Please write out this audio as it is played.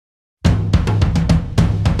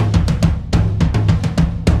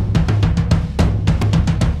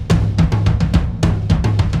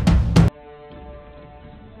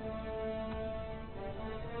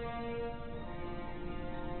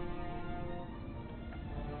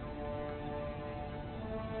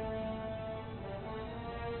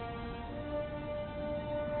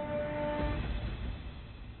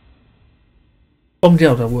From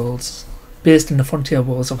the Outer Worlds, based in the frontier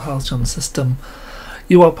worlds of Halcyon system,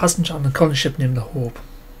 you are a passenger on a colony ship named the Hope.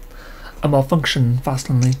 A malfunction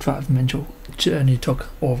vastly driving journey took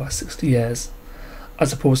over 60 years,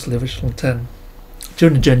 as opposed to the original 10.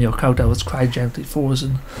 During the journey, your character was cryogenically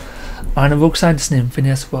frozen, and a rogue scientist named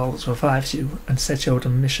Phineas Wells revives you and sets you out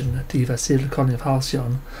on a mission to either save the colony of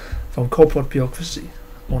Halcyon from corporate bureaucracy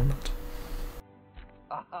or not.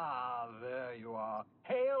 Aha, there you are,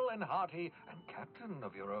 hale and hearty and captain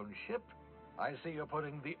of your own ship. I see you're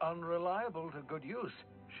putting the unreliable to good use.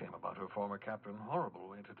 Shame about her former captain, horrible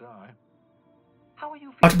way to die. How are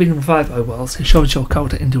you feeling? After being revived by Wells, he shoves your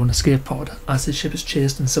character into an escape pod as his ship is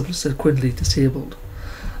chased and subsequently disabled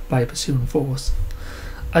by a pursuing force.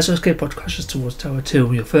 As your escape pod crashes towards Tower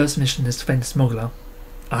 2, your first mission is to find the smuggler,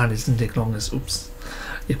 and it doesn't take long as, oops,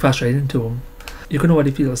 you crash right into him. You can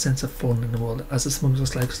already feel a sense of fun in the world as the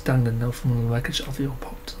smuggler's legs dangling out from the wreckage of your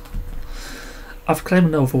pod. After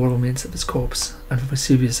climbing over what remains of his corpse and from a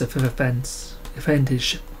series of events, you find his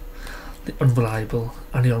ship, the Unreliable,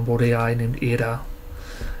 and the onboard AI named Ada.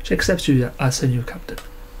 She accepts you as her new captain.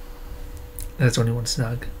 There's only one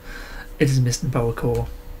snag. It is missing power core.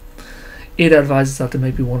 Ada advises that there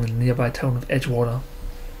may be one in the nearby town of Edgewater.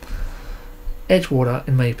 Edgewater,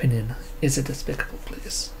 in my opinion, is a despicable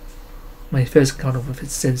place. My first encounter with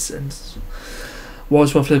its citizens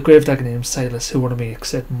was with a gravedigger named Silas, who wanted me to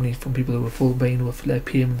accept money from people who were full paying with their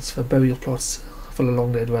payments for burial plots for their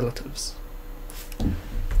long dead relatives.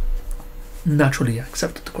 Naturally, I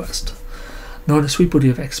accepted the quest, knowing a sweet body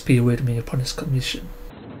of XP awaited me upon his commission.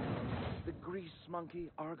 The grease monkey,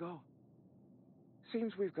 Argo?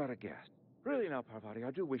 Seems we've got a guest. Really now, Parvati,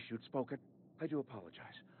 I do wish you'd spoken. I do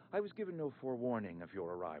apologize. I was given no forewarning of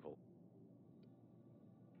your arrival.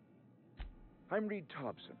 I'm Reed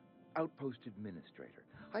Thompson, Outpost Administrator.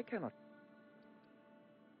 I cannot...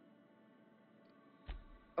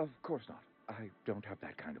 Of course not. I don't have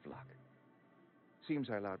that kind of luck. Seems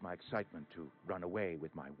I allowed my excitement to run away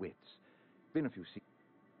with my wits. Been a few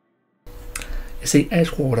You see,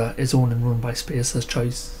 Edgewater is owned and run by Spacer's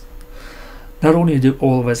Choice. Not only do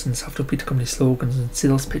all residents have to repeat the company slogans and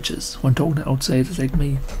sales pitches when talking to outsiders like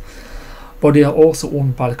me, but they are also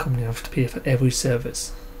owned by the company and have to pay for every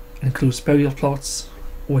service. It includes burial plots,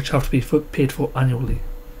 which have to be paid for annually.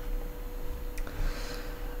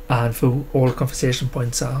 And through all the conversation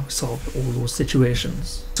points are solved all those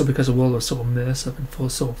situations. So because the world was so immersive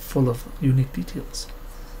and so full of unique details.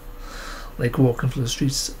 Like walking through the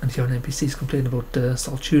streets and hearing NPCs complain about the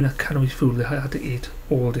salt tuna calorie food they had to eat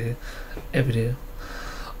all day, every day.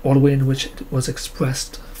 All the way in which it was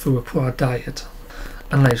expressed through a poor diet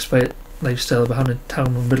and lifestyle behind a town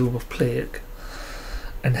in the middle of plague,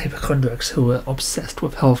 and hypochondriacs who were obsessed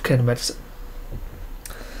with healthcare and medicine.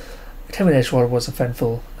 The time in Edgewater was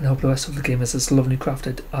eventful, and I hope the rest of the game is as lovely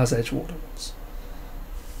crafted as Edgewater was.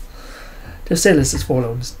 To say this is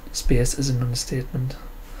Fallout in space is an understatement.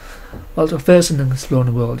 While to a person in exploring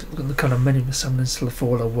the world, you can encounter many resemblance to the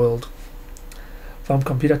Fallout world, from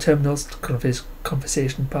computer terminals to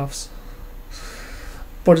conversation paths.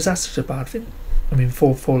 But is that such a bad thing? I mean,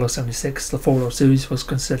 before Fallout 76, the Fallout series was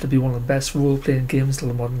considered to be one of the best role-playing games of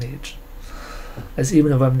the modern age. There's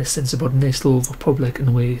even a reminiscence about a nice little republic in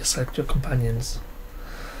the way you select your companions.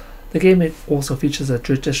 The game also features a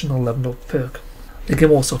traditional level up perk. The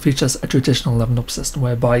game also features a traditional level up system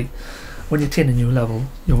whereby, when you attain a new level,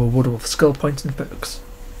 you're rewarded with skill points and perks.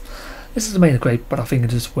 This is the main gripe, but I think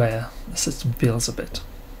it is where the system fails a bit.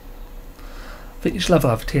 For each level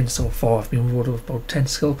I've attained so far, I've been rewarded with about 10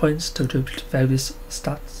 skill points to attribute to various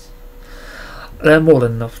stats. There are more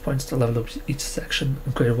than enough points to level up each section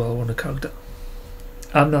and create a well-rounded character.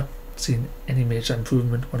 I've not seen any major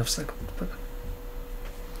improvement when I've selected the perk.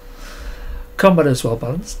 Combat is well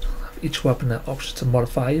balanced. Each weapon has options to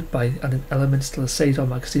modify it by adding elements to the sight or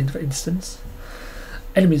magazine, for instance.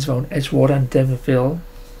 Enemies around Edgewater and Denverville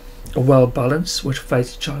are well balanced, which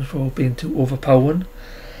provides a chance for being too overpowering.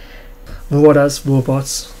 Marauders,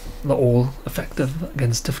 robots, they're all effective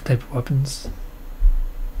against different type of weapons.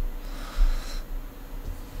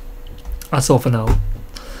 That's all for now.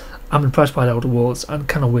 I'm impressed by the Outer Worlds and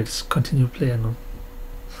cannot wait to continue playing them.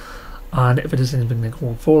 And if it is anything like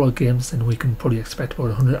more Fallout games, then we can probably expect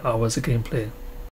about 100 hours of gameplay.